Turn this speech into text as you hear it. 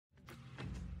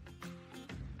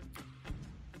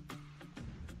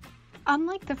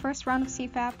Unlike the first round of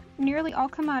CFAP, nearly all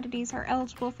commodities are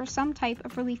eligible for some type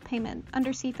of relief payment under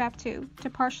CFAP 2 to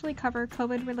partially cover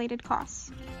COVID-related costs.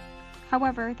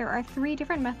 However, there are 3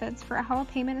 different methods for how a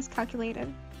payment is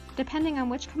calculated, depending on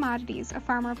which commodities a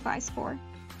farmer applies for.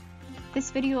 This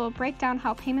video will break down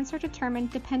how payments are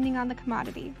determined depending on the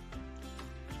commodity.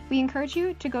 We encourage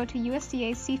you to go to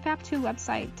USDA's CFAP 2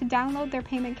 website to download their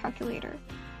payment calculator.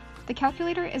 The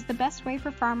calculator is the best way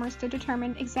for farmers to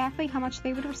determine exactly how much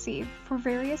they would receive for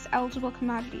various eligible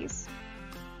commodities.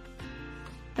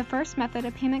 The first method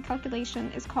of payment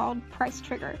calculation is called price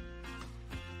trigger.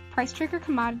 Price trigger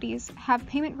commodities have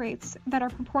payment rates that are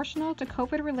proportional to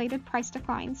COVID-related price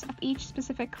declines of each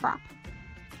specific crop.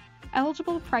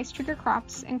 Eligible price trigger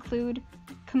crops include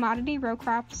commodity row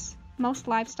crops, most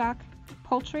livestock,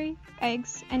 poultry,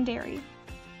 eggs, and dairy.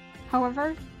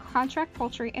 However, contract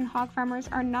poultry and hog farmers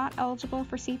are not eligible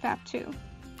for CFAP 2.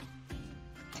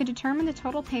 To determine the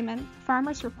total payment,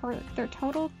 farmers report their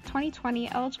total 2020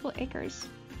 eligible acres,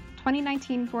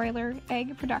 2019 broiler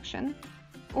egg production,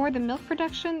 or the milk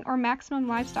production or maximum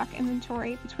livestock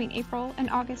inventory between April and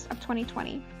August of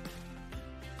 2020.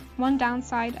 One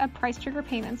downside of price trigger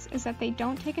payments is that they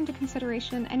don't take into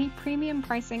consideration any premium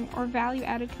pricing or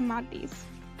value-added commodities.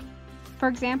 For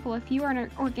example, if you are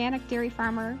an organic dairy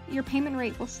farmer, your payment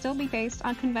rate will still be based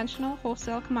on conventional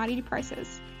wholesale commodity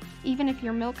prices, even if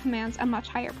your milk commands a much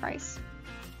higher price.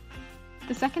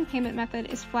 The second payment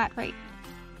method is flat rate.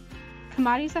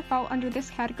 Commodities that fall under this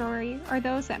category are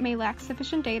those that may lack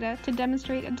sufficient data to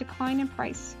demonstrate a decline in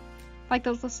price, like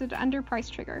those listed under price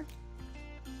trigger.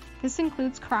 This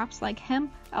includes crops like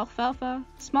hemp, alfalfa,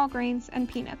 small grains, and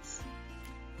peanuts.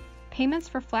 Payments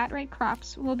for flat rate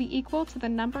crops will be equal to the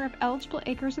number of eligible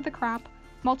acres of the crop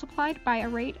multiplied by a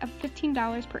rate of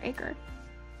 $15 per acre.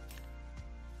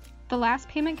 The last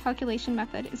payment calculation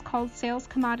method is called sales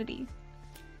commodity.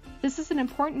 This is an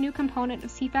important new component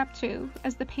of CFAP 2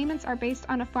 as the payments are based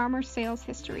on a farmer's sales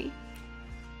history.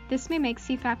 This may make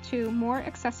CFAP 2 more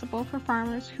accessible for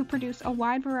farmers who produce a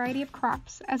wide variety of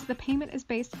crops as the payment is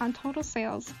based on total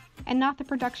sales and not the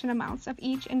production amounts of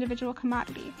each individual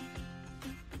commodity.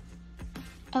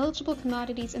 Eligible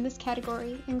commodities in this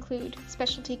category include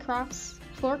specialty crops,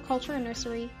 floriculture and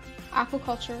nursery,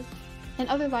 aquaculture, and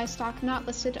other livestock not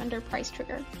listed under price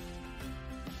trigger.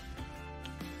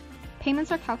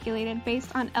 Payments are calculated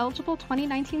based on eligible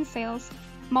 2019 sales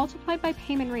multiplied by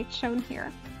payment rates shown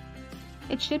here.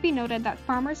 It should be noted that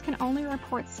farmers can only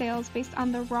report sales based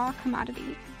on the raw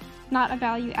commodity, not a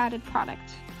value-added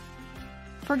product.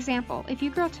 For example, if you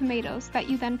grow tomatoes that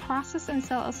you then process and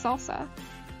sell as salsa,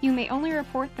 you may only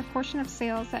report the portion of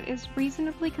sales that is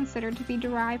reasonably considered to be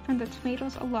derived from the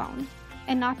tomatoes alone,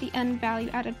 and not the end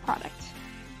value-added product.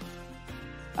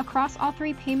 Across all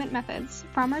 3 payment methods,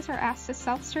 farmers are asked to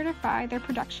self-certify their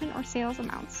production or sales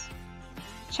amounts.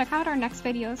 Check out our next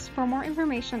videos for more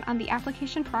information on the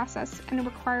application process and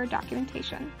required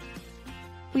documentation.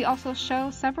 We also show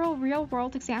several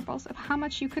real-world examples of how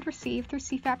much you could receive through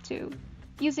CFAP 2,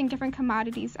 using different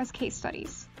commodities as case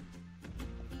studies.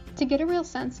 To get a real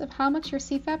sense of how much your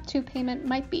CFAP 2 payment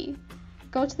might be,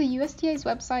 go to the USDA's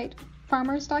website,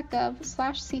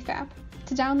 farmers.gov/CFAP,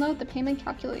 to download the payment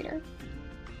calculator.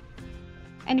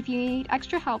 And if you need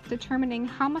extra help determining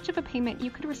how much of a payment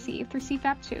you could receive through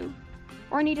CFAP 2,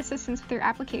 or need assistance with your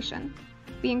application,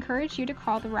 we encourage you to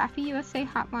call the RAFI USA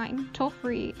hotline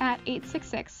toll-free at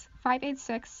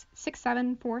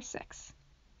 866-586-6746.